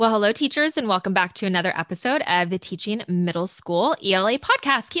Well, hello, teachers, and welcome back to another episode of the Teaching Middle School ELA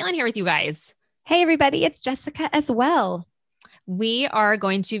podcast. Caitlin here with you guys. Hey, everybody, it's Jessica as well. We are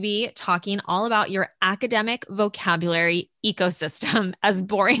going to be talking all about your academic vocabulary ecosystem, as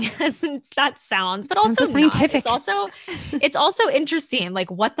boring as that sounds, but Sounds also so not. scientific. It's also interesting. Like,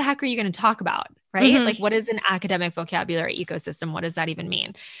 what the heck are you going to talk about? Right? Like, what is an academic vocabulary ecosystem? What does that even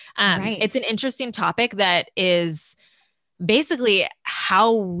mean? Right. It's an interesting topic that is basically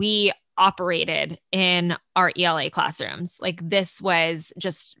how we operated in our ELA classrooms. Like this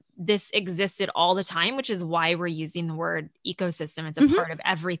existed all the time, which is why we're using the word ecosystem as a part of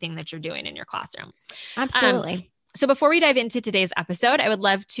everything that you're doing in your classroom. Absolutely. So before we dive into today's episode, I would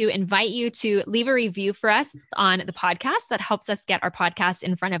love to invite you to leave a review for us on the podcast. That helps us get our podcast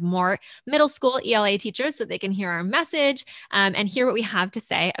in front of more middle school ELA teachers so they can hear our message and hear what we have to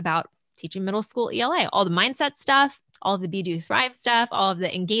say about teaching middle school ELA, all the mindset stuff, all of the Be Do Thrive stuff, all of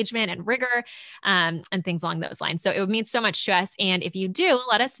the engagement and rigor, and things along those lines. So it would mean so much to us. And if you do,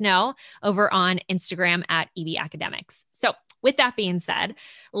 let us know over on Instagram at EB Academics. So with that being said,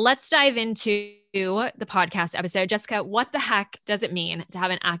 let's dive into the podcast episode. Jessica, what the heck does it mean to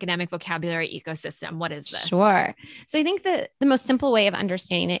have an academic vocabulary ecosystem? What is this? Sure. So I think the most simple way of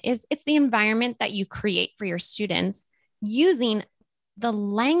understanding it is it's the environment that you create for your students using the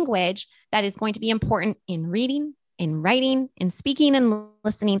language that is going to be important in reading, in writing, in speaking and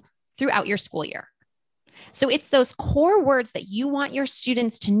listening throughout your school year. So it's those core words that you want your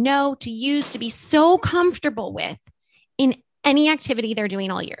students to know, to use, to be so comfortable with in any activity they're doing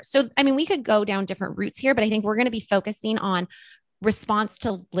all year. So, I mean, we could go down different routes here, but I think we're going to be focusing on response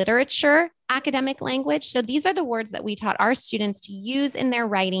to literature, academic language. So these are the words that we taught our students to use in their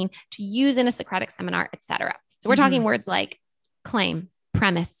writing, to use in a Socratic seminar, et cetera. So we're talking words like claim,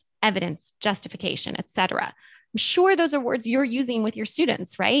 premise, evidence, justification, et cetera. I'm sure those are words you're using with your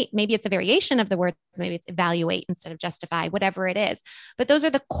students, right? Maybe it's a variation of the words. Maybe it's evaluate instead of justify, whatever it is. But those are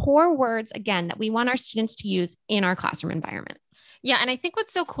the core words, again, that we want our students to use in our classroom environment. Yeah. And I think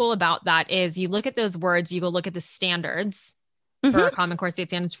what's so cool about that is you look at those words, you go look at the standards for Common Core State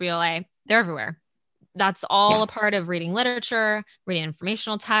Standards for ELA, they're everywhere. That's all a part of reading literature, reading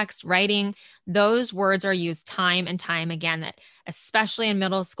informational text, writing. Those words are used time and time again, that especially in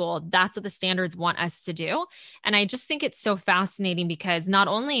middle school, that's what the standards want us to do. And I just think it's so fascinating because not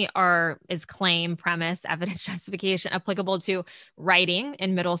only is claim, premise, evidence, justification applicable to writing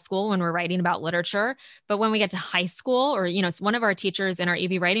in middle school when we're writing about literature, but when we get to high school, or, one of our teachers in our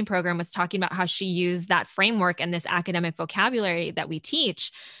EB writing program was talking about how she used that framework and this academic vocabulary that we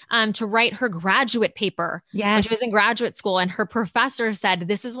teach to write her graduate paper when she was in graduate school. And her professor said,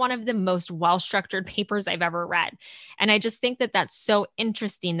 this is one of the most well-structured papers I've ever read. And I just think that that's so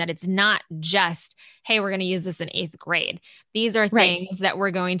interesting that it's not just, hey, we're going to use this in 8th grade. These are things that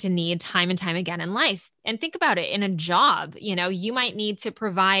we're going to need time and time again in life. And think about it in a job, you might need to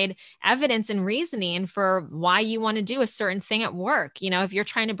provide evidence and reasoning for why you want to do a certain thing at work. If you're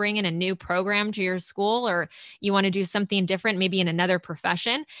trying to bring in a new program to your school or you want to do something different, maybe in another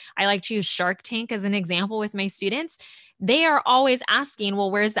profession. I like to use Shark Tank as an example with my students. They are always asking,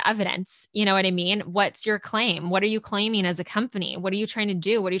 well, where's the evidence? You know what I mean? What's your claim? What are you claiming as a company? What are you trying to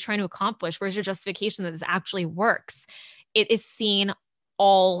do? What are you trying to accomplish? Where's your justification that this actually works? It is seen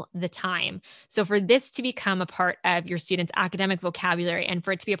all the time. So for this to become a part of your students' academic vocabulary and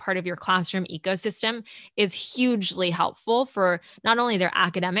for it to be a part of your classroom ecosystem is hugely helpful for not only their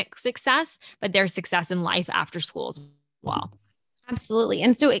academic success, but their success in life after school as well. Absolutely.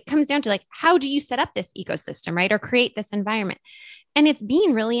 And so it comes down to like, how do you set up this ecosystem, right? Or create this environment? And it's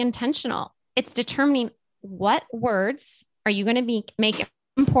being really intentional. It's determining what words are you going to make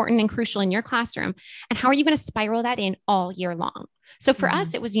important and crucial in your classroom, and how are you going to spiral that in all year long? So for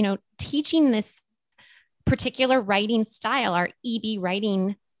us, it was, teaching this particular writing style, our EB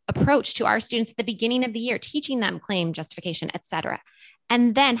writing approach to our students at the beginning of the year, teaching them claim, justification, et cetera,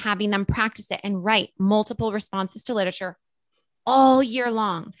 and then having them practice it and write multiple responses to literature all year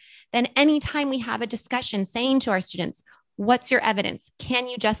long. Then anytime we have a discussion, saying to our students, what's your evidence? Can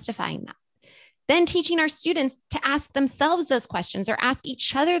you justify that? Then teaching our students to ask themselves those questions or ask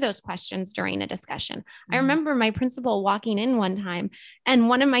each other those questions during a discussion. I remember my principal walking in one time and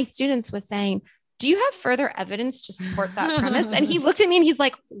one of my students was saying, do you have further evidence to support that premise? And he looked at me and he's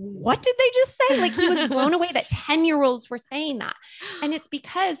like, what did they just say? Like he was blown away that 10-year-olds were saying that. And it's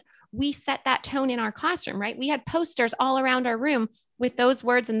because we set that tone in our classroom, right? We had posters all around our room with those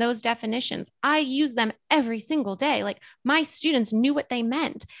words and those definitions. I use them every single day. Like my students knew what they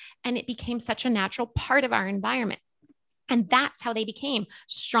meant, and it became such a natural part of our environment. And that's how they became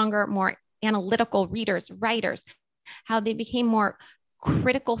stronger, more analytical readers, writers, how they became more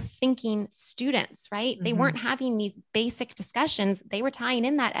critical thinking students, right? They weren't having these basic discussions. They were tying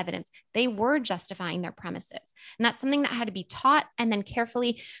in that evidence. They were justifying their premises. And that's something that had to be taught and then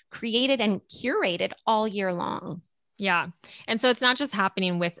carefully created and curated all year long. Yeah. And so it's not just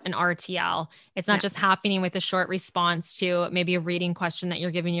happening with an RTL. It's not just happening with a short response to maybe a reading question that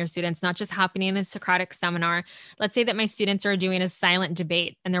you're giving your students, not just happening in a Socratic seminar. Let's say that my students are doing a silent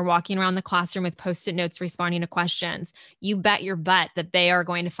debate and they're walking around the classroom with Post-it notes responding to questions. You bet your butt that they are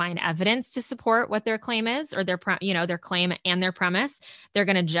going to find evidence to support what their claim is, or their claim and their premise. They're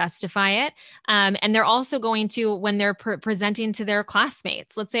going to justify it. And they're also going to, when they're presenting to their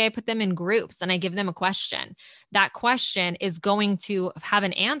classmates, let's say I put them in groups and I give them a question. That question is going to have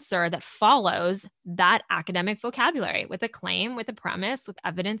an answer that follows that academic vocabulary with a claim, with a premise, with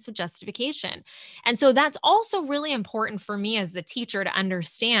evidence, with justification. And so that's also really important for me as the teacher to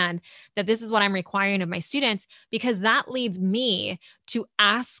understand that this is what I'm requiring of my students, because that leads me to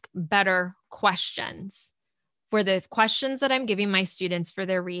ask better questions. For the questions that I'm giving my students for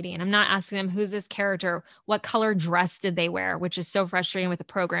their reading, I'm not asking them, who's this character? What color dress did they wear? Which is so frustrating with the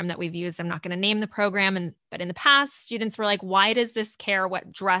program that we've used. I'm not going to name the program. But in the past, students were like, why does this care what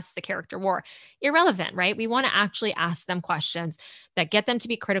dress the character wore? Irrelevant, right? We want to actually ask them questions that get them to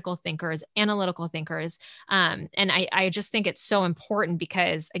be critical thinkers, analytical thinkers. And I just think it's so important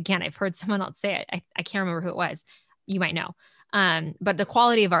because, again, I've heard someone else say it. I can't remember who it was. You might know. But the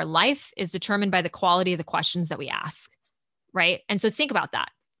quality of our life is determined by the quality of the questions that we ask, right? And so think about that.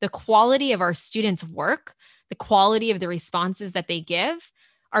 The quality of our students' work, the quality of the responses that they give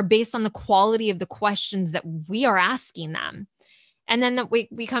are based on the quality of the questions that we are asking them. And then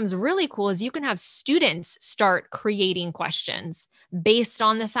what becomes really cool is you can have students start creating questions based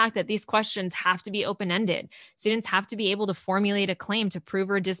on the fact that these questions have to be open-ended. Students have to be able to formulate a claim to prove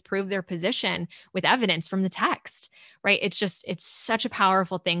or disprove their position with evidence from the text, right? It's such a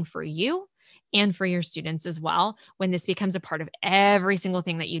powerful thing for you and for your students as well when this becomes a part of every single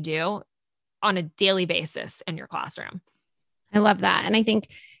thing that you do on a daily basis in your classroom. I love that. And I think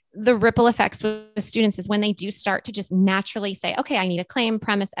the ripple effects with students is when they do start to just naturally say, okay, I need a claim,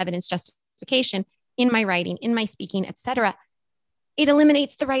 premise, evidence, justification in my writing, in my speaking, etc. It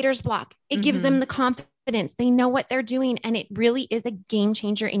eliminates the writer's block. It gives them the confidence. They know what they're doing. And it really is a game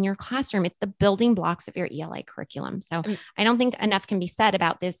changer in your classroom. It's the building blocks of your ELA curriculum. So I don't think enough can be said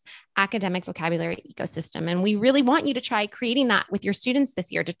about this academic vocabulary ecosystem. And we really want you to try creating that with your students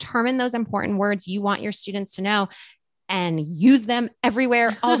this year. Determine those important words you want your students to know and use them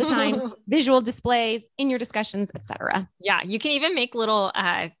everywhere all the time, visual displays in your discussions, etc. Yeah. You can even make little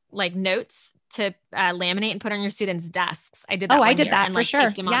notes to laminate and put on your students' desks. I did that. I did that and for sure.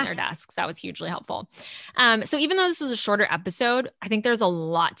 Taped them on their desks. That was hugely helpful. So even though this was a shorter episode, I think there's a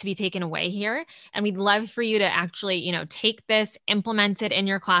lot to be taken away here, and we'd love for you to actually, take this, implement it in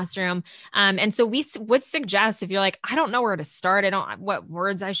your classroom. And so we would suggest, if you're like, I don't know where to start, I don't what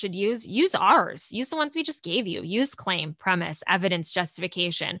words I should use ours. Use the ones we just gave you. Use claim, premise, evidence,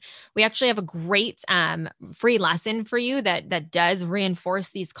 justification. We actually have a great free lesson for you that does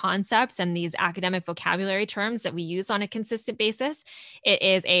reinforce these concepts and these academic vocabulary terms that we use on a consistent basis. It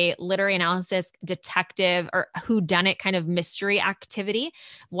is a literary analysis detective or whodunit kind of mystery activity.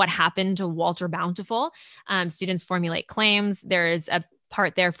 What happened to Walter Bountiful? Students formulate claims. There is a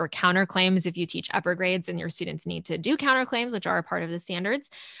part there for counterclaims if you teach upper grades and your students need to do counterclaims, which are a part of the standards.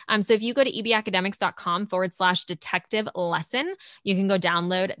 So if you go to ebacademics.com/detective lesson, you can go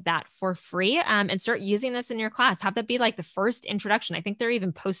download that for free and start using this in your class. Have that be like the first introduction. I think there are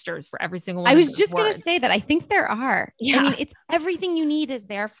even posters for every single one. I was just going to say that. I think there are. Yeah. I mean, it's everything you need is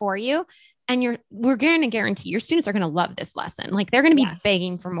there for you. And we're going to guarantee your students are going to love this lesson. Like they're going to be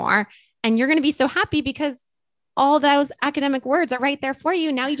begging for more, and you're going to be so happy because all those academic words are right there for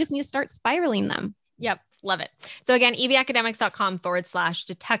you. Now you just need to start spiraling them. Yep. Love it. So again,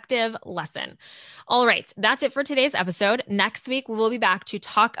 ebacademics.com/detective lesson. All right. That's it for today's episode. Next week, we will be back to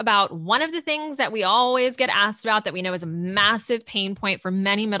talk about one of the things that we always get asked about that we know is a massive pain point for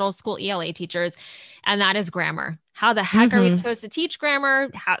many middle school ELA teachers, and that is grammar. How the heck are we supposed to teach grammar?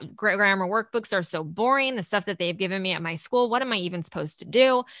 How grammar workbooks are so boring. The stuff that they've given me at my school, what am I even supposed to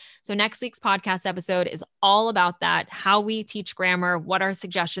do? So next week's podcast episode is all about that, how we teach grammar, what our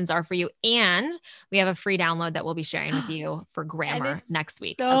suggestions are for you. And we have a free download that we'll be sharing with you for grammar next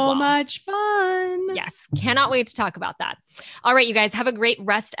week as well. So much fun. Yes. Cannot wait to talk about that. All right, you guys have a great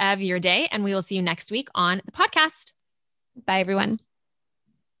rest of your day, and we will see you next week on the podcast. Bye, everyone.